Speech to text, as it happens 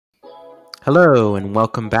Hello, and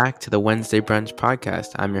welcome back to the Wednesday Brunch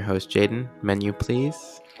Podcast. I'm your host, Jaden. Menu,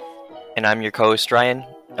 please. And I'm your co-host, Ryan.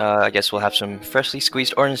 I guess we'll have some freshly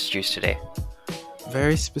squeezed orange juice today.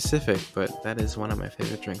 Very specific, but that is one of my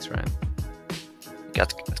favorite drinks, Ryan.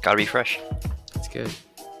 It's gotta be fresh. It's good.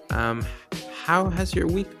 How has your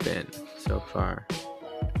week been so far?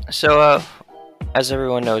 So, as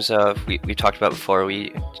everyone knows, we talked about before,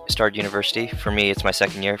 we started university. For me, it's my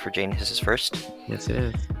second year. For Jane, his first. Yes, it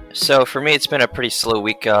is. So for me, it's been a pretty slow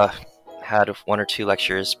week. Had one or two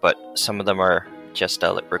lectures, but some of them are just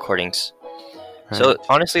recordings. Right. So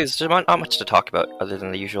honestly, there's not much to talk about other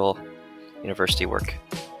than the usual university work.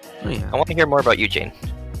 Oh, yeah. I want to hear more about you, Jane,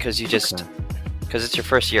 because it's your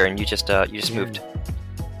first year and you just moved.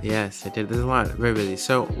 Yes, I did. There's a lot. Very busy.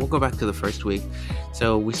 So we'll go back to the first week.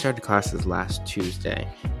 So we started classes last Tuesday,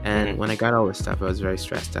 and when I got all this stuff, I was very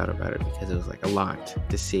stressed out about it because it was like a lot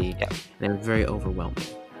to see, and it was very overwhelming.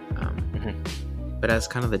 But as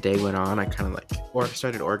kind of the day went on, I kind of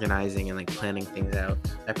started organizing and planning things out.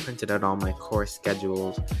 I printed out all my course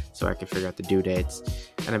schedules so I could figure out the due dates,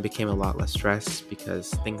 and I became a lot less stressed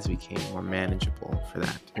because things became more manageable for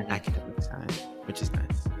that academic side, which is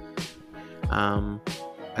nice.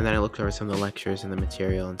 And then I looked over some of the lectures and the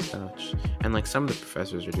material and such, and some of the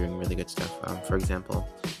professors are doing really good stuff. For example,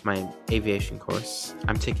 my aviation course,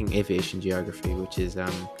 I'm taking aviation geography, which is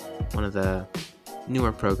one of the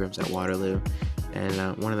newer programs at Waterloo,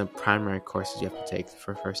 and one of the primary courses you have to take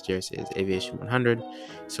for first years is Aviation 100,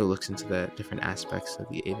 so it looks into the different aspects of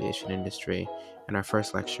the aviation industry, and our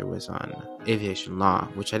first lecture was on aviation law,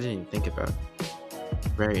 which I didn't even think about.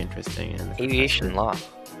 Very interesting. And Aviation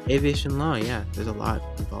law, yeah, there's a lot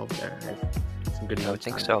involved there. Some good notes. I would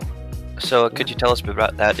think so. So could you tell us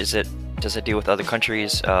about that? Does it deal with other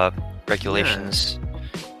countries, regulations? Yeah.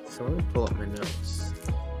 So let me pull up my notes.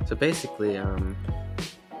 So basically,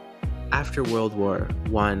 after World War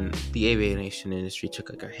I, the aviation industry took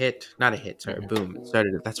a boom.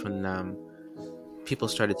 That's when people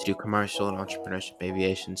started to do commercial and entrepreneurship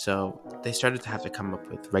aviation. So they started to have to come up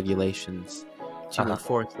with regulations to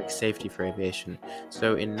enforce safety for aviation.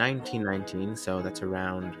 So in 1919, so that's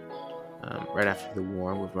around right after the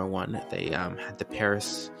war, World War I, they had the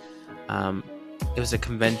Paris. It was a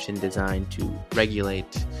convention designed to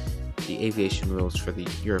regulate the aviation rules for the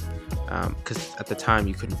Europe, because at the time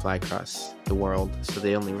you couldn't fly across the world, so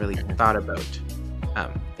they only really thought about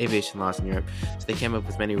aviation laws in Europe. So they came up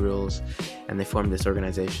with many rules, and they formed this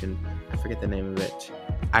organization. I forget the name of it.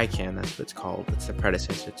 ICANN, that's what it's called. It's the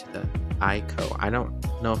predecessor to the ICO. I don't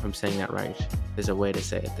know if I'm saying that right. There's a way to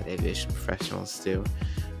say it that aviation professionals do,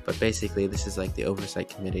 but basically this is the oversight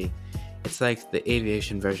committee. It's like the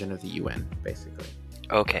aviation version of the UN, basically.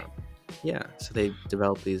 Okay. Yeah, so they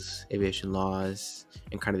develop these aviation laws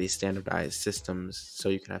and kind of these standardized systems so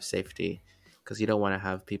you can have safety, because you don't want to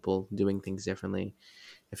have people doing things differently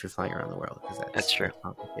if you're flying around the world, because that's true.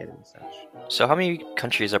 Complicated and such. So how many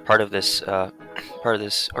countries are part of this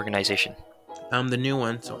organization? The new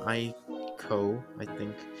one, so ICO, I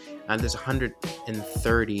think, and there's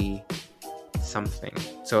 130 something.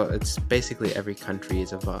 So it's basically every country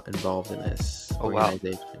is involved in this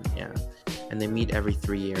organization. Wow. Yeah. And they meet every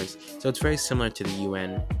 3 years. So it's very similar to the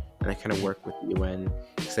UN, and they kind of work with the UN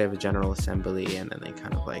because they have a General Assembly, and then they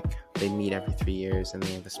kind of they meet every 3 years, and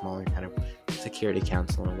they have a smaller kind of Security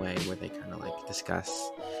Council in a way where they kind of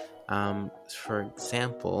discuss. For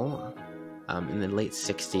example, in the late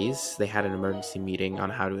 60s, they had an emergency meeting on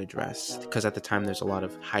how to address, because at the time there's a lot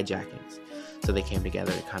of hijackings. So they came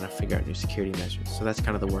together to kind of figure out new security measures. So that's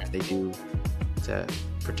kind of the work they do to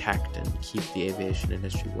protect and keep the aviation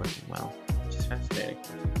industry working well, which is fascinating.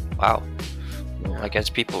 Wow. Yeah. As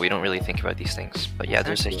people, we don't really think about these things, but yeah,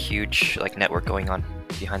 there's a huge network going on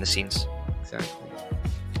behind the scenes. Exactly.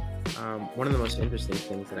 One of the most interesting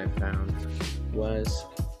things that I found was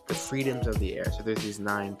the freedoms of the air. So there's these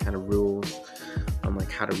 9 kind of rules on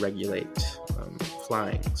how to regulate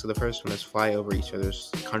flying. So the first one is fly over each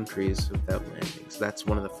other's countries without landing. So that's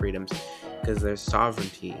one of the freedoms, because there's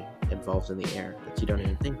sovereignty involved in the air that you don't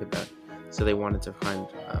even think about. So they wanted to find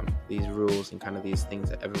these rules and kind of these things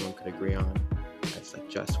that everyone could agree on as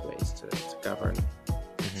just ways to govern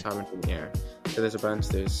sovereignty in the air. So there's a bunch.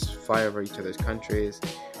 There's fly over each other's countries,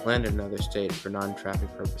 land in another state for non-traffic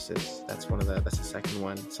purposes. That's the second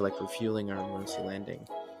one. So refueling or emergency landing.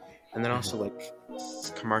 And then also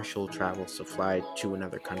commercial travel, so fly to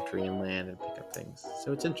another country and land and pick up things.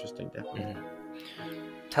 So it's interesting, definitely.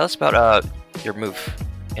 Tell us about your move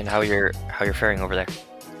and how you're faring over there.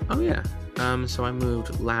 Oh yeah. So I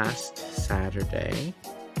moved last Saturday,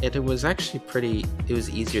 It was actually pretty. It was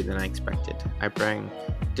easier than I expected.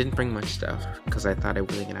 Didn't bring much stuff because I thought I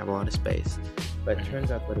wasn't gonna have a lot of space, but it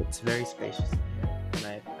turns out that it's very spacious in here, and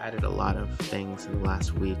I've added a lot of things in the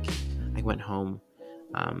last week. I went home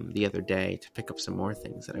the other day to pick up some more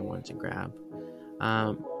things that I wanted to grab.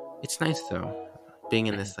 It's nice though, being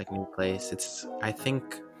in this like new place. I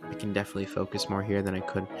think I can definitely focus more here than I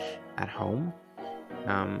could at home.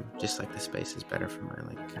 Just like the space is better for my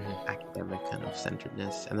like academic kind of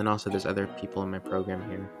centeredness, and then also there's other people in my program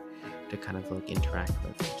here to kind of like interact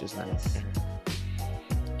with, which is nice.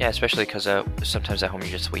 Yeah, especially because sometimes at home you're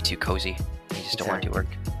just way too cozy. You just don't want to do work.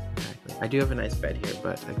 Exactly. I do have a nice bed here,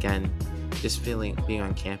 but again, just being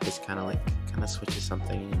on campus kind of switches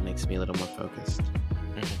something and makes me a little more focused.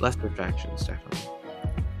 Less distractions, definitely.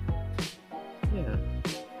 Yeah.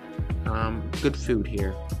 Good food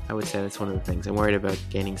here. I would say that's one of the things. I'm worried about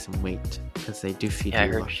gaining some weight because they do feed you. Yeah, I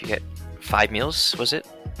heard you get 5 meals, was it?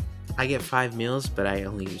 I get 5 meals, but I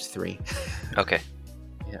only use 3. Okay.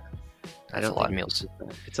 Yeah. That's a lot of meals.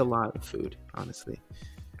 It's a lot of food, honestly.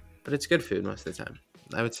 But it's good food most of the time.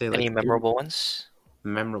 I would say like... Any memorable ones?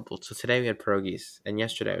 Memorable. So today we had pierogies, and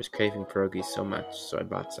yesterday I was craving pierogies so much, so I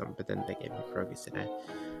bought some, but then they gave me pierogies today.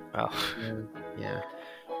 Oh. Yeah.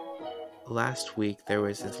 Last week there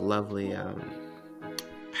was this lovely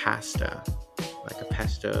pasta, like a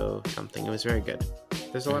pesto something. It was very good.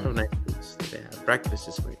 There's a lot of nice foods that they have. Breakfast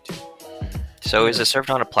is great too. So is it served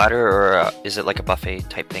on a platter, or is it like a buffet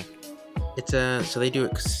type thing? So they do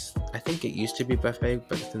it. I think it used to be buffet,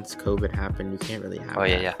 but since COVID happened, you can't really have. Oh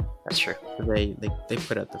that. yeah, that's true. So they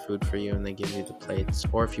put out the food for you and they give you the plates,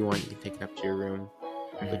 or if you want, you can take it up to your room,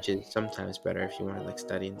 which is sometimes better if you want to like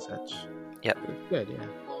study and such. Yep. But it's good, yeah.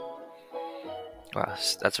 Wow,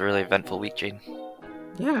 that's a really eventful week, Jane.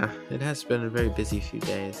 Yeah, it has been a very busy few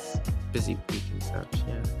days. Busy week and such,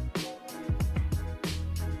 yeah.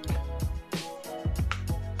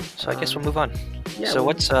 So I guess we'll move on. Yeah, so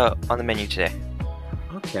what's on the menu today?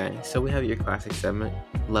 Okay, so we have your classic segment,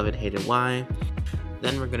 Love It, Hate It, Why.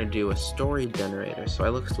 Then we're going to do a story generator. So I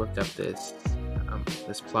looked up this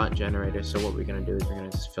plot generator. So what we're going to do is we're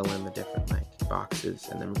going to just fill in the different like boxes,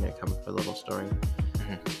 and then we're going to come up with a little story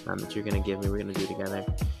that you're going to give me. We're going to do together.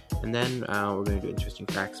 And then we're going to do interesting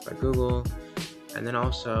facts by Google. And then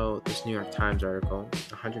also this New York Times article,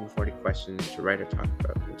 140 questions to write or talk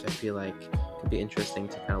about, which I feel like could be interesting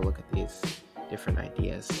to kind of look at these different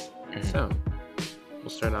ideas. So we'll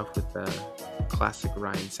start off with the classic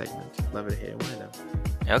Ryan segment, Love It, Hate It, Why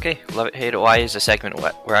though. Okay, Love It, Hate It, Why is a segment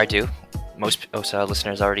where I do. Most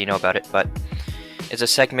listeners already know about it, but it's a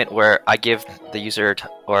segment where I give the user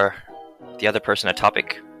or the other person a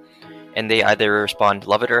topic, and they either respond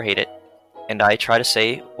love it or hate it, and I try to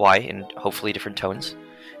say why in hopefully different tones,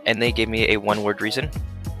 and they give me a one-word reason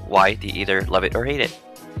why they either love it or hate it.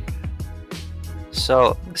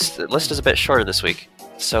 So the list is a bit shorter this week,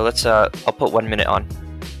 so let's I'll put 1 minute on.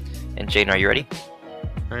 And Jane, are you ready?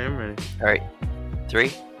 I am ready. All right,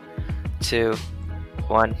 3, 2,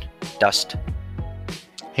 1, dust.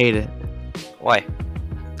 Hate it. Why?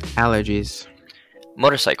 Allergies.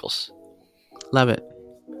 Motorcycles. Love it.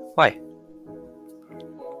 Why?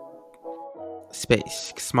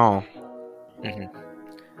 Space. Small.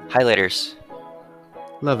 Highlighters.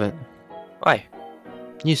 Love it. Why?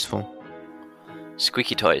 Useful.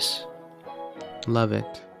 Squeaky toys. Love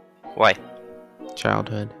it. Why?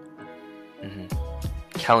 Childhood.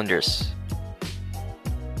 Calendars.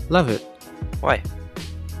 Love it. Why?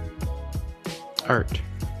 Art.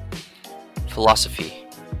 Philosophy.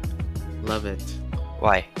 Love it.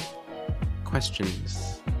 Why?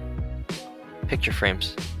 Questions. Picture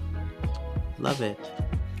frames. Love it.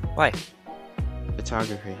 Why?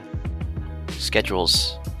 Photography.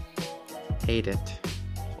 Schedules. Hate it.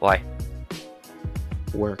 Why?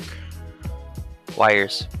 Work.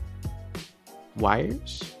 Wires.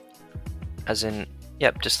 Wires? As in,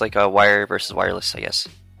 yep, just like a wire versus wireless, I guess.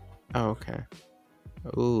 Oh, okay.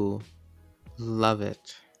 Ooh. Love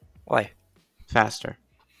it. Why? Faster.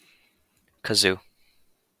 Kazoo.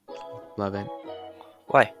 Love it.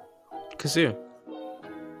 Why? Kazoo.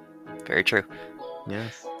 Very true.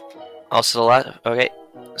 Yes. Also, okay,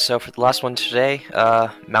 so for the last one today,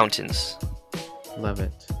 mountains. Love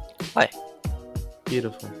it. Why?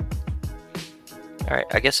 Beautiful. Alright,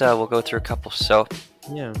 I guess we'll go through a couple. So,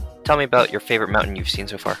 Yeah. tell me about your favorite mountain you've seen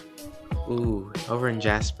so far. Ooh, over in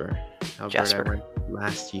Jasper, Alberta. Jasper. I went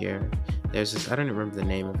last year. There's this, I don't remember the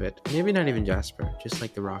name of it. Maybe not even Jasper, just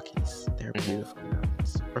like the Rockies. They're beautiful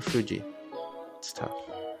mountains. Or Fuji. It's tough.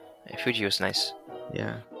 Yeah, Fuji was nice.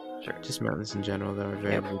 Yeah. Sure. Just mountains in general, though, are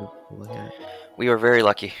very beautiful to look at. We were very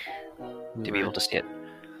lucky We to be were- able to see it.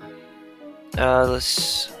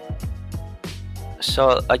 Let's.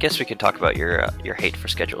 So I guess we could talk about your hate for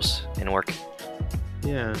schedules in work.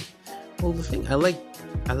 Yeah. Well, the thing I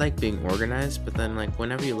like being organized, but then like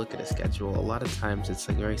whenever you look at a schedule, a lot of times it's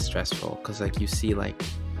like very stressful because like you see like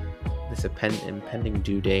this impending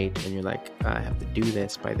due date, and you're like, I have to do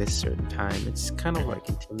this by this certain time. It's kind of like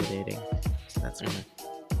intimidating. So that's what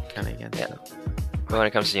I kind of get. Yeah. But when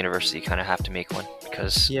it comes to university, you kind of have to make one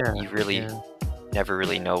because you really never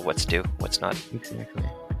really know what's due, what's not. Exactly.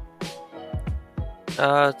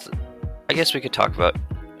 I guess we could talk about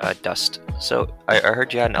dust. So I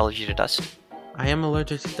heard you had an allergy to dust. I am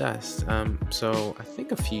allergic to dust. So I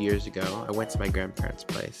think a few years ago, I went to my grandparents'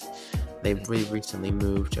 place. They recently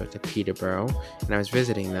moved out to Peterborough, and I was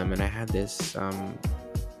visiting them, and I had this.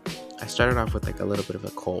 I started off with like a little bit of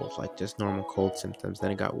a cold, like just normal cold symptoms.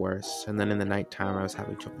 Then it got worse, and then in the nighttime, I was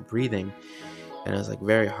having trouble breathing, and it was like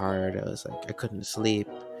very hard. I was like I couldn't sleep.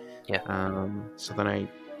 Yeah. So then I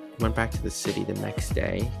went back to the city the next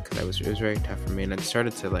day because it was very tough for me, and it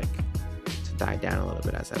started to die down a little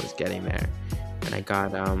bit as I was getting there. And I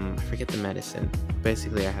got I forget the medicine.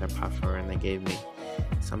 Basically, I had a puffer, and they gave me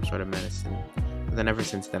some sort of medicine. And then ever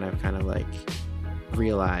since then, I've kind of like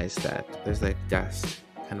realized that there's like dust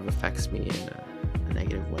kind of affects me in a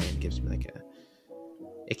negative way and gives me like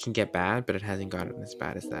it can get bad, but it hasn't gotten as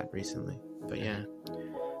bad as that recently. But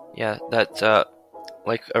yeah, that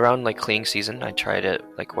like around like cleaning season, I try to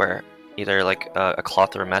like wear either like a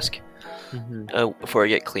cloth or a mask before I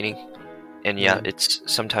get cleaning, and it's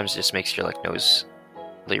sometimes it just makes your like nose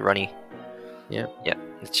really runny. Yeah,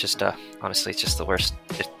 it's just honestly it's just the worst.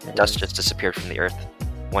 If dust just disappeared from the earth,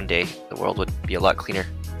 one day the world would be a lot cleaner.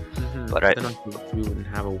 But we wouldn't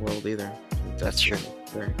have a world either. That's true.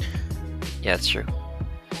 Yeah, it's true.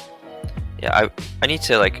 Yeah, I need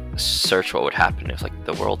to like search what would happen if like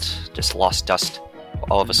the world just lost dust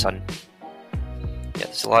all of a sudden. Yeah,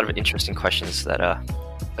 there's a lot of interesting questions that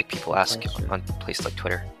like people ask on places like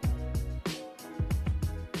Twitter.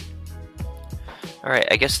 Alright,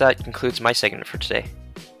 I guess that concludes my segment for today.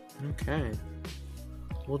 Okay.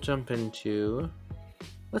 We'll jump into...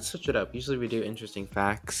 Let's switch it up. Usually we do interesting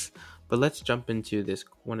facts, but let's jump into this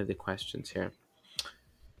one of the questions here.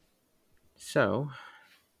 So,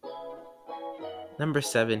 number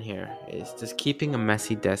 7 here is, does keeping a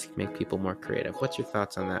messy desk make people more creative? What's your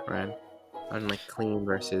thoughts on that, Ryan? On like clean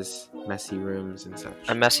versus messy rooms and such.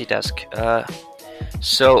 A messy desk.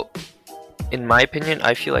 So, in my opinion,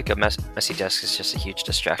 I feel like a messy desk is just a huge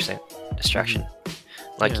distraction.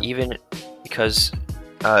 Like even because,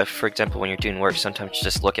 for example, when you're doing work, sometimes you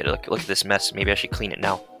just look at it, like, look at this mess. Maybe I should clean it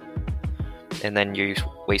now. And then you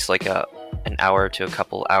waste like an hour to a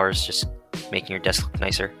couple hours just making your desk look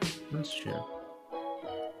nicer. That's true.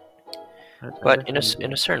 But in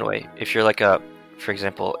a certain way, if you're like for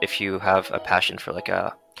example, if you have a passion for like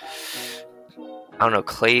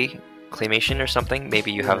claymation or something,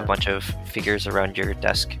 maybe you have a bunch of figures around your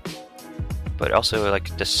desk. But also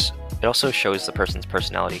like this, it also shows the person's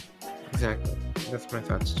personality. Exactly. That's my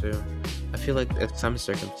thoughts too. I feel like in some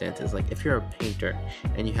circumstances, like if you're a painter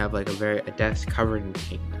and you have like a desk covered in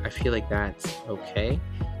paint, I feel like that's okay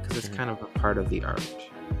because it's kind of a part of the art.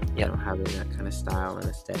 You know, having that kind of style and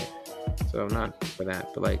aesthetic. So I'm not for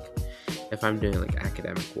that, but like if I'm doing like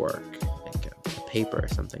academic work, like a paper or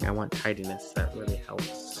something, I want tidiness. That really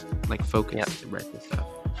helps, like focus to write the stuff.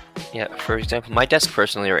 Yeah. For example, my desk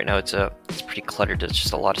personally right now, it's pretty cluttered. There's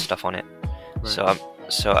just a lot of stuff on it. Right.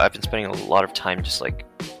 So I've been spending a lot of time just like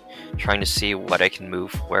trying to see what I can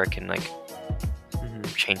move, where I can like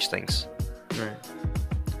change things. Right.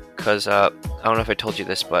 Because I don't know if I told you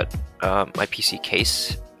this, but my PC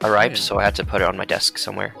case arrived, so I had to put it on my desk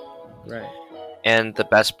somewhere. Right. And the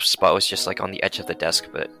best spot was just like on the edge of the desk,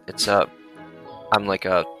 but it's I've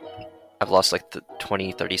lost like the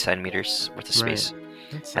 20-30 centimeters worth of space.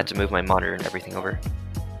 I had to move my monitor and everything over.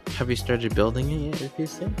 Have you started building it yet, your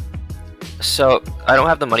PC? So I don't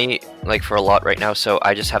have the money like for a lot right now, so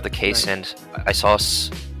I just have the case, and I saw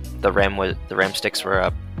the RAM sticks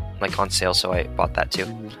were like on sale, so I bought that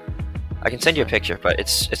too. I can send you a picture, but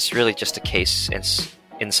it's really just a case, and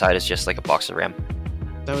inside is just like a box of RAM.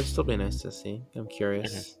 That would still be nice to see. I'm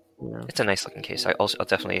curious. You know. It's a nice looking case. I'll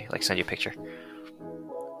definitely like send you a picture.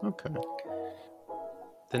 Okay.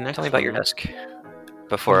 Tell me about your desk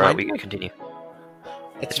before we continue.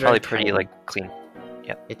 It's probably pretty like clean.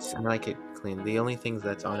 Yeah. I like it clean. The only things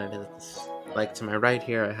that's on it is like to my right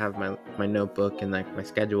here, I have my notebook and like my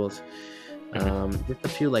schedules. Just a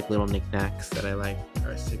few like little knickknacks that I like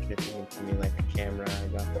are significant to me, like a camera, I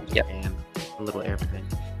got and a little airplane.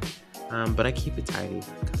 But I keep it tidy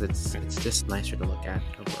because it's just nicer to look at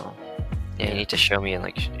overall. Yeah, you need to show me and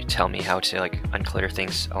like tell me how to like unclutter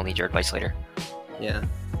things. I'll need your advice later. Yeah,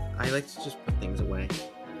 I like to just put things away.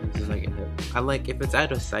 It's just like if it's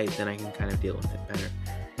out of sight, then I can kind of deal with it better.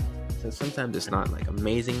 So sometimes it's not like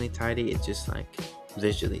amazingly tidy; it's just like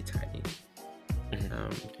visually tidy.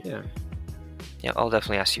 Yeah. Yeah, I'll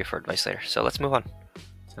definitely ask you for advice later. So let's move on.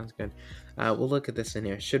 Sounds good. We'll look at this in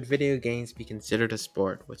here. Should video games be considered a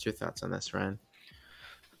sport? What's your thoughts on this, Ryan?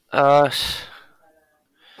 I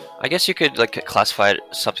guess you could like classify it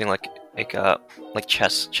something like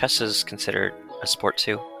chess. Chess is considered a sport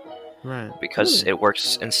too, Right. because it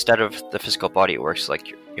works instead of the physical body. It works like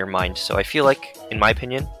your mind. So I feel like, in my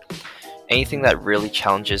opinion, anything that really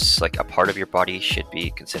challenges like a part of your body should be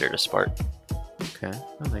considered a sport. Okay,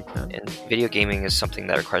 I like that. And video gaming is something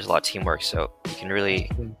that requires a lot of teamwork. So you can really,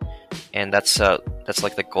 and that's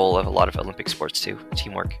like the goal of a lot of Olympic sports too,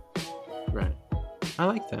 teamwork. Right. I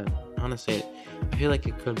like that. Honestly, I feel like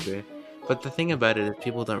it could be. But the thing about it is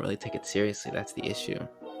people don't really take it seriously. That's the issue.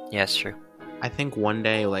 Yeah, it's true. I think one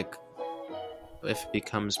day, like, if it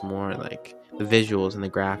becomes more like the visuals and the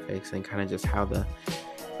graphics and kind of just how the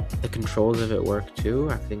controls of it work too,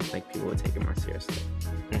 I think like people would take it more seriously.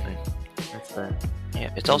 That's that.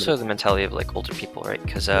 Yeah, it's also the mentality of like older people, right?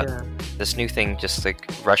 Because this new thing just like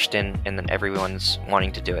rushed in, and then everyone's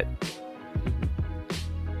wanting to do it.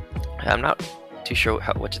 I'm not too sure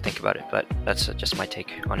what to think about it, but that's just my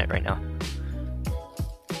take on it right now.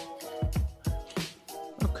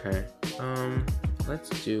 Okay. Let's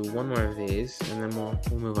do one more of these, and then we'll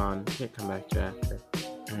move on. We'll come back to it after.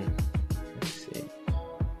 Let's see.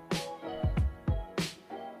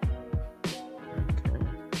 Okay.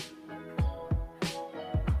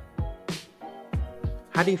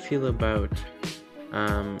 How do you feel about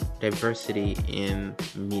diversity in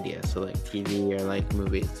media? So like TV or like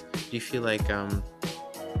movies. Do you feel like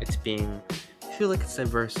it's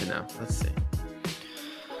diverse enough? Let's see.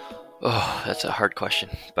 Oh, that's a hard question,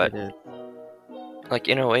 but like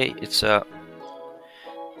in a way, it's I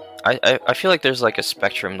feel like there's like a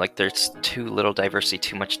spectrum. Like there's too little diversity,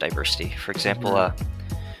 too much diversity. For example,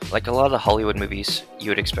 like a lot of the Hollywood movies, you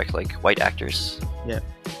would expect like white actors. Yeah.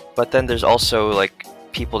 But then there's also like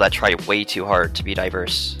people that try way too hard to be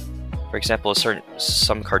diverse. For example,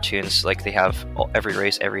 some cartoons, like they have every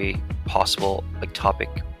race, every possible like topic.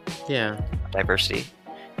 Yeah. Diversity.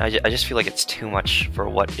 And I just feel like it's too much for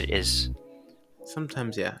what it is.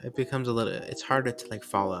 Sometimes, yeah, it becomes it's harder to like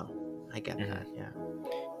follow. I get that, yeah.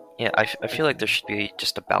 Yeah, I feel like there should be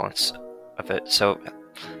just a balance of it. So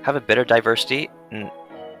have a bit of diversity and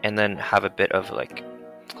then have a bit of like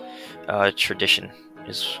tradition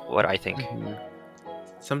is what I think.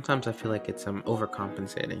 Sometimes I feel like it's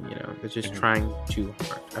overcompensating, you know. It's just trying too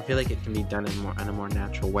hard. I feel like it can be done in a more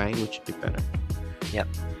natural way, which would be better. Yeah.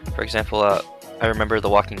 For example, I remember The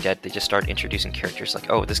Walking Dead, they just started introducing characters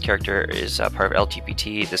like, oh, this character is part of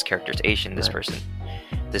LGBT, this character is Asian, this person,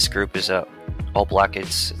 this group is all black. It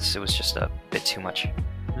was just a bit too much.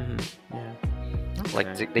 Yeah. Okay.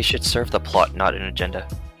 Like, they should serve the plot, not an agenda.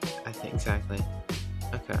 I think, exactly.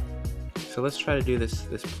 Okay. So let's try to do this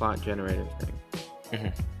plot generator thing.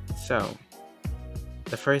 So,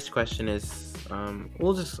 the first question is,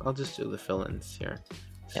 I'll just do the fill-ins here.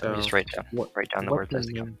 Yeah, so, just write down the words as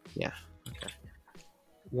they go. Yeah. Okay.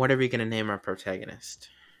 What are we gonna name our protagonist?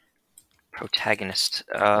 Protagonist.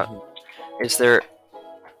 Is there?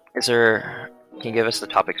 Can you give us the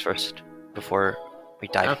topics first before we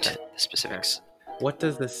dive into the specifics? Okay. What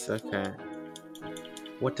does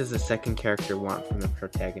the second character want from the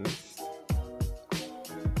protagonist?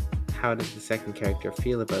 How does the second character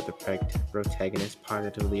feel about the protagonist,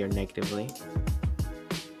 positively or negatively?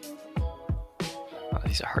 Oh,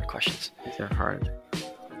 these are hard questions. These are hard.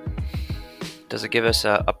 Does it give us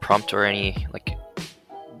a prompt or any like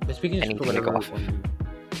anything to go off?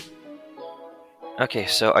 Okay,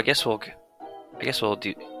 so I guess we'll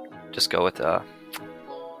just go with this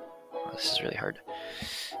is really hard.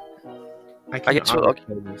 I guess we'll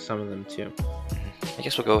some of them too. I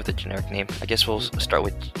guess we'll go with a generic name. I guess we'll start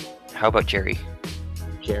with, how about Jerry?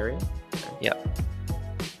 Jerry? Okay. Yeah.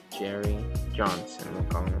 Jerry Johnson, we'll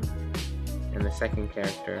call him. And the second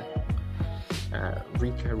character,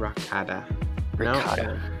 Rika Rakata. Rakata.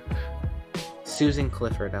 No, Susan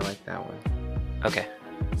Clifford, I like that one. Okay.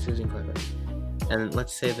 Susan Clifford. And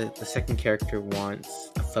let's say that the second character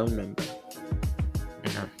wants a phone number.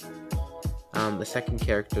 The second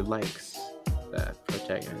character likes the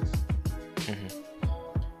protagonist.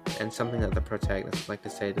 And something that the protagonist would like to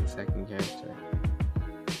say to the second character.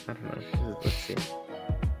 I don't know. Let's see.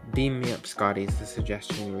 Beam me up, Scotty, is the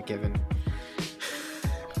suggestion you were given.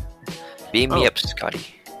 Beam me up,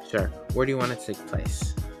 Scotty. Sure. Where do you want it to take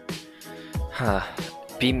place? Huh.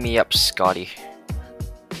 Beam me up, Scotty.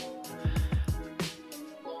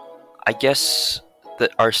 I guess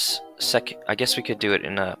that our second. I guess we could do it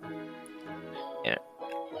in a.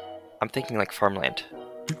 I'm thinking like farmland.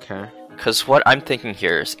 Okay. Because what I'm thinking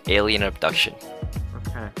here is alien abduction.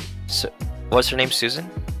 Okay. So, what's her name? Susan?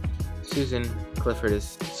 Susan Clifford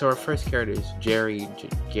is. So our first character is Gary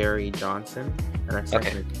Johnson, and our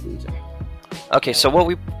second is Susan. Okay, so what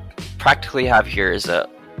we practically have here is a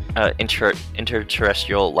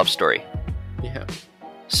interterrestrial love story. Yeah.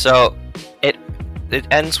 So it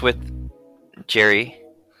ends with Jerry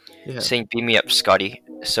Yeah. saying, "Beam me up, Scotty."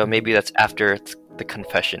 So maybe that's after the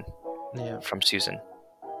confession Yeah. from Susan.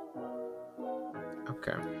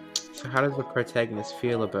 Okay. So how does the protagonist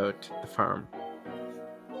feel about the farm?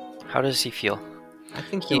 How does he feel? I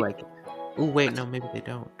think they like it. Oh wait, no, maybe they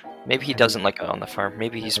don't. Maybe he doesn't like it on the farm.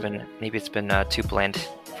 Maybe it's been too bland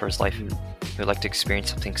for his life. Mhm. He would like to experience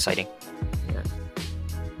something exciting. Yeah.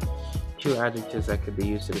 2 adjectives that could be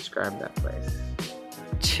used to describe that place.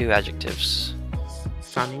 2 adjectives: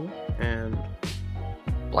 Sunny and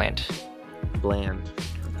bland. bland.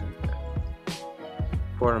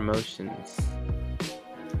 4 emotions.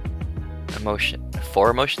 4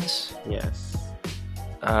 emotions. Yes.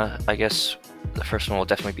 I guess the first one will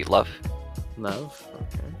definitely be love. Love.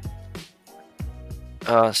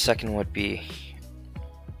 Okay. Second would be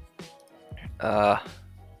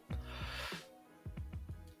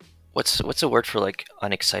what's a word for like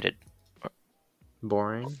unexcited?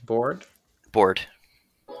 Boring. Bored. Bored.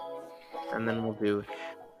 And then we'll do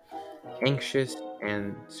anxious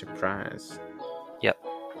and surprised. Yep.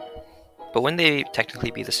 But wouldn't they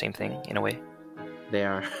technically be the same thing in a way? They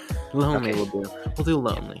are. Lonely. Okay. We'll do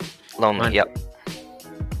lonely. Lonely. Fun. Yep.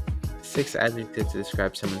 6 adjectives to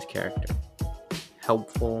describe someone's character.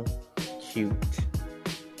 Helpful, cute,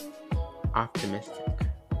 optimistic.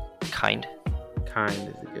 Kind. Kind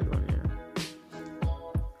is a good one, yeah.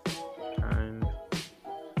 Kind,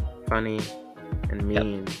 funny, and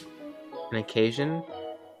mean. An occasion?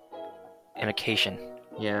 An occasion.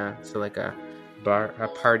 Yeah, so like a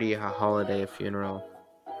party, a holiday, a funeral.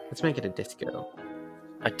 Let's make it a disco.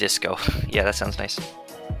 A disco. Yeah, that sounds nice.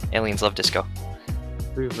 Aliens love disco.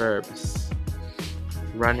 3 verbs.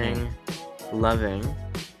 Running, loving.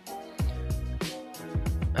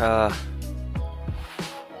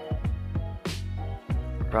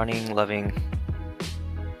 Running, loving,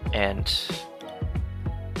 and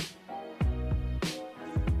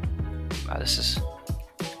wow, it's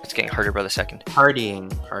getting harder by the second. Partying.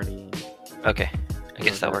 Okay, I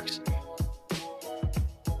guess that works.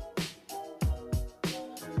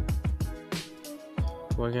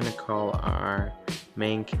 We're gonna call our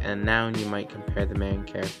a noun you might compare the main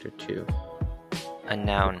character to. A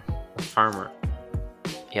noun. A farmer.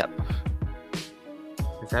 Yep.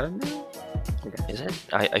 Is that a noun? Okay. Is it?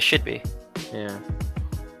 I should be. Yeah.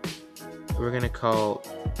 We're gonna call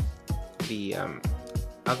the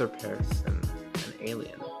other person an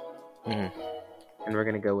alien. Mm. And we're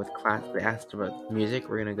gonna go with class. They asked about music.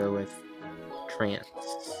 We're gonna go with trance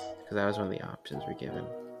because that was one of the options we're given.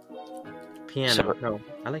 Piano. So- No,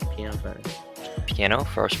 I like piano better. Piano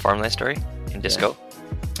for our farmland story in disco.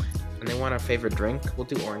 And they want our favorite drink. We'll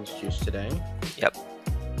do orange juice today. Yep.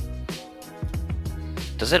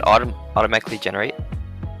 Does it automatically generate?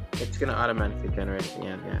 It's gonna automatically generate at the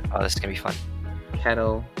end. Yeah. Oh, this is gonna be fun.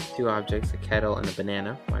 Kettle. 2 objects: a kettle and a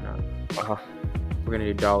banana. Why not? Uh-huh. We're gonna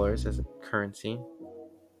do dollars as a currency.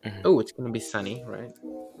 Mhm. Oh, it's gonna be sunny, right?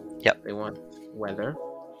 Yep. They want weather.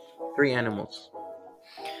 3 animals: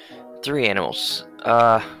 3 animals.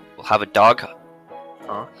 We'll have a dog,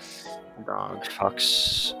 fox, dog.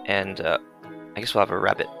 fox, and I guess we'll have a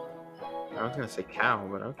rabbit. I was gonna say cow,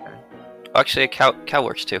 but okay. Actually, a cow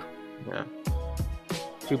works too. Yeah.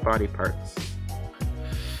 2 body parts.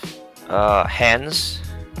 Hands.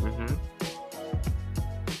 Mm-hmm.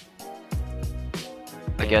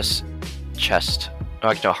 I guess chest.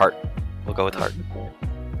 Oh, no, heart. We'll go with heart.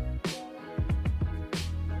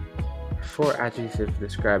 4 adjectives to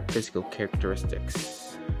describe physical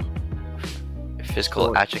characteristics. Physical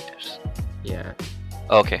Short. adjectives. Yeah.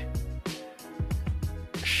 Oh, okay.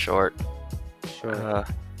 Short. Short.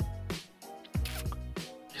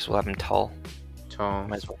 Guess we'll have him tall. Tall.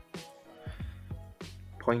 Might as well.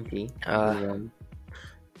 Pointy. What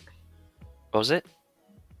was it?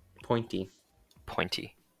 Pointy.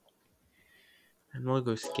 Pointy. And we'll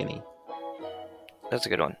go skinny. That's a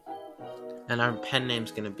good one. And our pen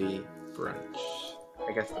name's gonna be Brunch.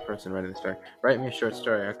 I guess the person writing the story. Write me a short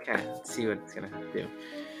story. Okay, let's see what it's gonna do.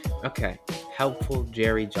 Okay. Helpful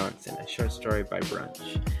Jerry Johnson. A short story by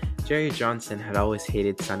Brunch. Jerry Johnson had always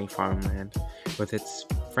hated sunny farmland with its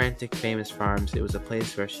frantic, famous farms, it was a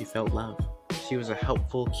place where she felt love. She was a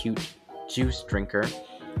helpful, cute juice drinker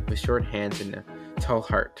with short hands and a tall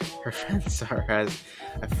heart. Her friends saw her as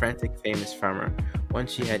a frantic, famous farmer.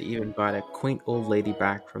 Once she had even bought a quaint old lady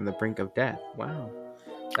back from the brink of death. Wow.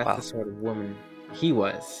 That's Wow. the sort of woman he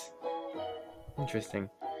was. Interesting.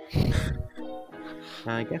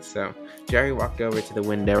 I guess so. Jerry walked over to the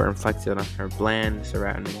window and reflected on her bland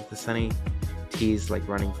surroundings. The sunny teased like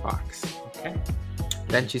running fox. Okay.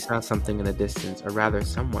 Then she saw something in the distance, or rather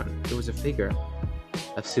someone. It was a figure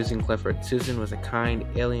of Susan Clifford. Susan was a kind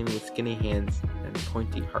alien with skinny hands and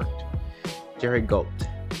pointy heart. Jerry gulped.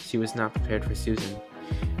 She was not prepared for Susan.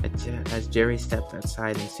 As Jerry stepped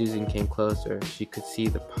outside and Susan came closer, she could see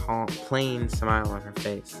the plain smile on her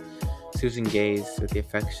face. Susan gazed with the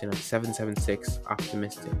affection of 776,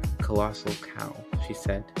 optimistic, colossal cow. She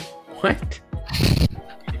said, "What?"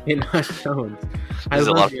 In hushed tones. "I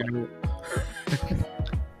love you."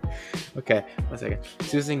 Okay, 1 second.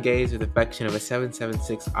 Susan gazed with affection of a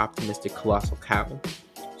 776, optimistic, colossal cow.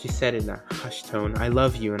 She said in a hushed tone, "I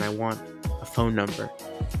love you and I want a phone number."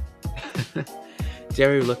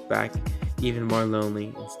 Jerry looked back, even more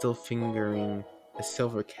lonely, and still fingering a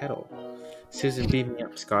silver kettle. "Susan, beat me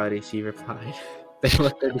up, Scotty," she replied. They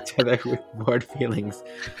looked at each other with bored feelings,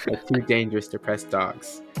 like two dangerous, depressed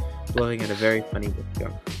dogs, blowing at a very funny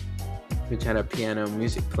window, which had a piano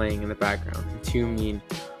music playing in the background, and two mean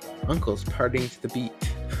uncles partying to the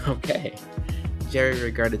beat. Okay. Jerry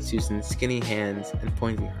regarded Susan's skinny hands and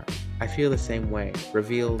pointing her. "I feel the same way,"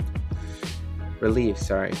 relieved,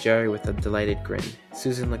 Jerry with a delighted grin.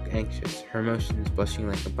 Susan looked anxious, her emotions blushing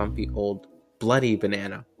like a bumpy old bloody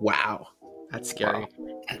banana. Wow, that's scary.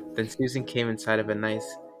 Wow. Then Susan came inside of a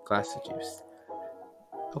nice glass of juice.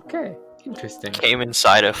 Okay, interesting. Came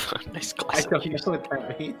inside of a nice glass of juice. I don't know what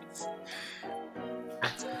that means.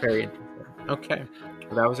 That's very interesting. Okay,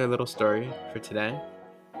 well, that was our little story for today.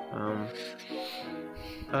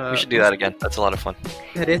 We should do that again. That's a lot of fun.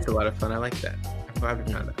 That is a lot of fun. I like that. I'm glad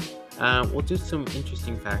we found that. We'll do some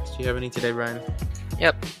interesting facts. Do you have any today, Brian?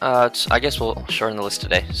 Yep. I guess we'll shorten the list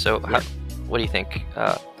today. So, yep. What do you think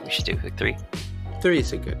we should do? Like 3? 3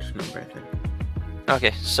 is a good number, I think.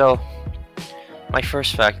 Okay, so my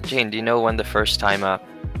first fact, Jane, do you know when the first time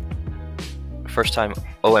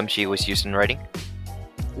OMG was used in writing?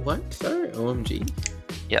 What? Sorry, OMG?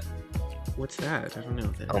 Yep. What's that? I don't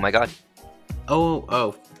know. Oh my god. Oh,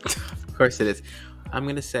 of course it is. I'm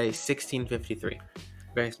gonna say 1653.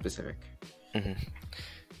 Very specific. Mm-hmm.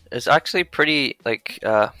 It's actually pretty, like,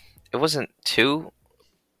 it wasn't too...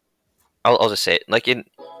 I'll just say it.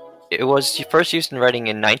 It was first used in writing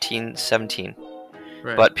in 1917.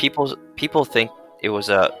 Right. But people think it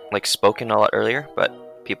was, spoken a lot earlier,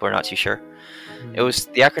 but people are not too sure.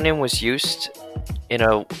 Mm-hmm. The acronym was used in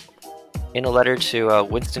a letter to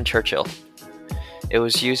Winston Churchill. It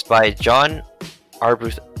was used by John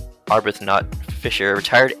Arbuthnot Fisher,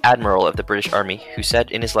 retired admiral of the British Army, who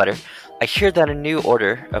said in his letter, "I hear that a new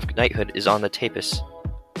order of knighthood is on the tapis.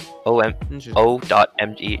 O.M.G. Oh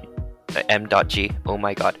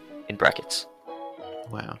my god," in brackets.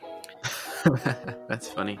 Wow. That's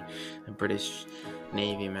funny. A British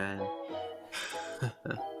Navy man.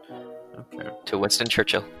 Okay. To Winston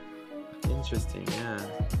Churchill. Interesting, yeah.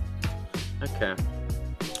 Okay.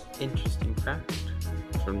 Interesting fact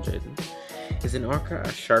from Jaden. Is an orca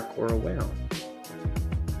a shark or a whale?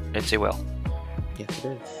 It's a whale. Yes,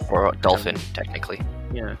 it is. Or a dolphin, technically.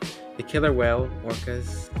 Yeah. The killer whale,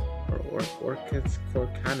 orcas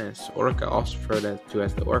corcanus. Orca, also referred to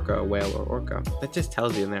as the orca, a whale, or orca. That just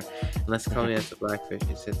tells you in there. Unless calling it as the blackfish,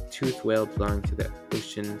 it's a toothed whale belonging to the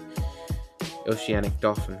oceanic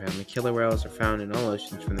dolphin family. Killer whales are found in all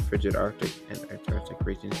oceans from the frigid Arctic and Antarctic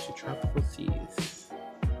regions to tropical seas.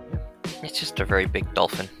 Yeah. It's just a very big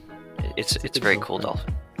dolphin. It's a very cool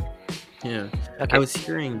dolphin. Yeah. Okay. I was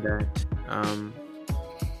hearing that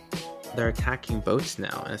they're attacking boats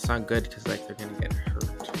now, and it's not good because they're gonna get hurt.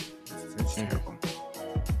 It's terrible.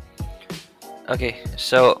 Okay,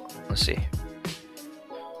 so let's see.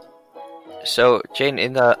 So Jane,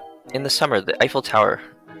 in the summer, the Eiffel Tower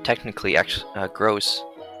technically grows.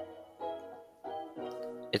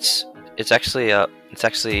 It's actually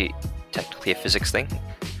technically a physics thing.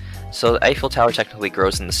 So the Eiffel Tower technically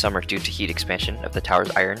grows in the summer due to heat expansion of the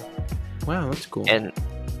tower's iron. Wow, that's cool. And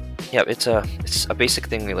yeah, it's a basic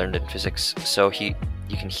thing we learned in physics. So you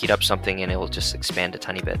can heat up something and it will just expand a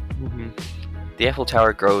tiny bit. Mm-hmm. The Eiffel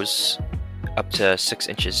Tower grows up to 6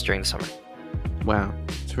 inches during the summer. Wow,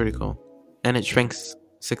 it's pretty cool. And it shrinks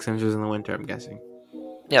 6 inches in the winter, I'm guessing.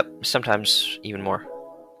 Yep, sometimes even more.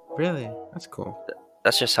 Really? That's cool.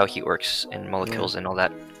 That's just how heat works and molecules and all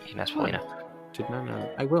that. You can ask Paulina. Did not know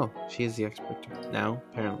that. I will. She is the expert now,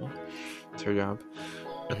 apparently. It's her job.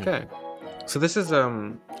 Okay. So this is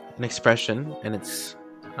an expression, and it's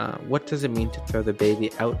what does it mean to throw the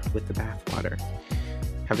baby out with the bathwater?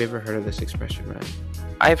 Have you ever heard of this expression, Ryan?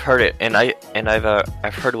 I've heard it, and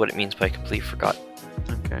I've heard what it means, but I completely forgot.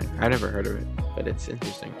 Okay, I never heard of it, but it's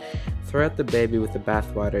interesting. Throw out the baby with the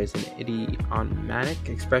bathwater is an idiomatic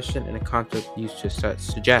expression and a concept used to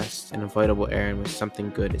suggest an avoidable error in which something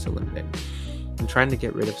good is eliminated. I'm trying to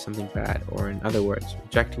get rid of something bad, or in other words,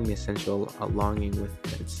 rejecting the essential, longing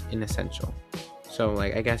with its inessential. So,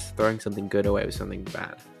 like, I guess throwing something good away with something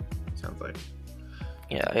bad. Sounds like.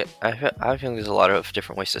 Yeah, I think there's a lot of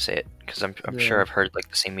different ways to say it, because I'm sure I've heard like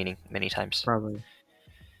the same meaning many times. Probably.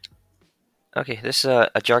 Okay, this is a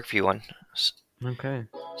geography one. Okay.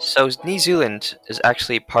 So New Zealand is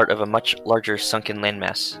actually part of a much larger sunken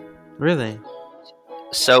landmass. Really?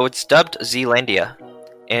 So it's dubbed Zealandia,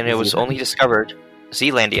 and it was only discovered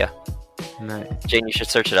Zealandia. Nice. Jane, you should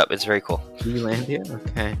search it up. It's very cool. Zealandia?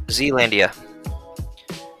 Okay. Zealandia.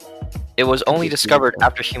 It was only discovered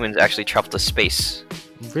after humans actually traveled to space.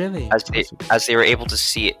 Really? As they were able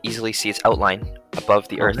to easily see its outline above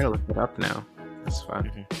the Earth. I'm gonna look it up now. That's fun.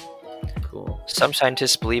 Mm-hmm. Cool. Some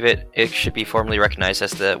scientists believe it should be formally recognized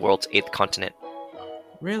as the world's 8th continent.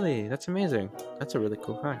 Really? That's amazing. That's a really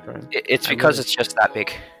cool fact, right? It's because it's just that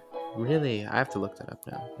big. Really? I have to look that up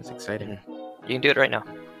now. That's exciting. Mm-hmm. You can do it right now.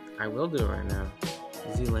 I will do it right now.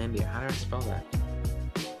 Zealandia. How do I spell that?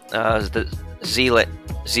 The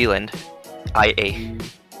Zealand, IA.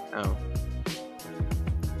 Oh.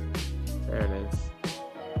 There it is.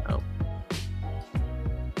 Oh.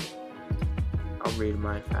 I'll read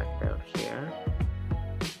my fact out here.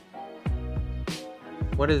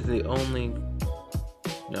 What is the only...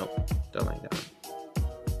 Nope. Don't like that one.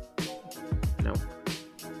 Nope.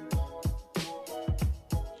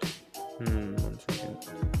 1 second.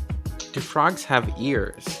 Do frogs have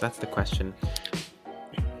ears? That's the question.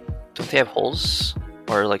 Don't they have holes?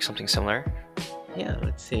 Or like something similar? Yeah,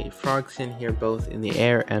 let's see. Frogs can hear both in the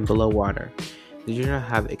air and below water. They do not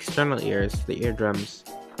have external ears. The eardrums,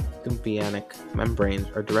 tympanic membranes,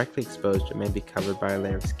 are directly exposed and may be covered by a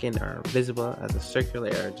layer of skin or are visible as a circular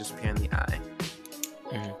area just behind the eye.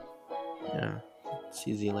 Yeah. Let's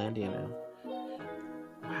see Zealandia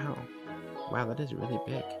now. Wow, that is really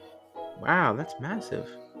big. Wow, that's massive.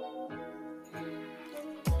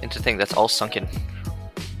 And to think that's all sunken.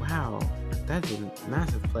 Wow, that's a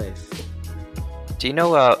massive place. Do you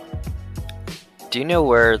know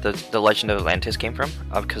where the legend of Atlantis came from?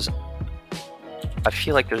 Because I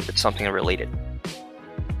feel like it's something related.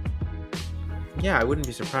 Yeah, I wouldn't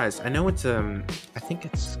be surprised. I know it's I think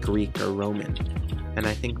it's Greek or Roman, and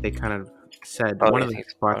I think they kind of said one of the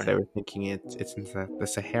spots they were thinking it's in the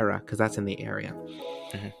Sahara because that's in the area.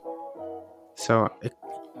 Mm-hmm. So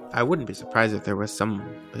I wouldn't be surprised if there was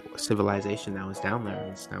some civilization that was down there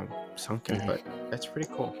and it's now sunken. Mm-hmm. But that's pretty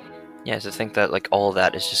cool. Yeah, to think that like all of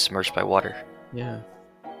that is just submerged by water. Yeah.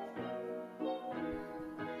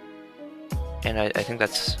 And I think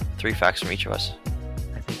that's 3 facts from each of us.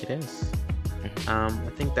 I think it is. I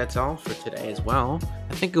think that's all for today as well.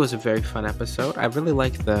 I think it was a very fun episode. I really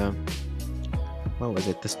liked the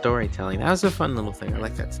storytelling. That was a fun little thing. I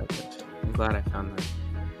like that segment. I'm glad I found that.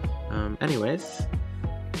 Anyways,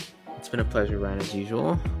 it's been a pleasure, Ryan, as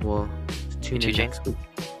usual. We'll tune in next week.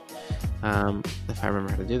 If I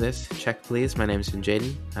remember how to do this, check please. My name is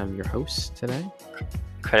Jaden. I'm your host today.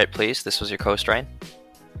 Credit please. This was your co-host, Ryan.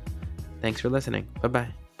 Thanks for listening.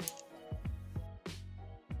 Bye-bye.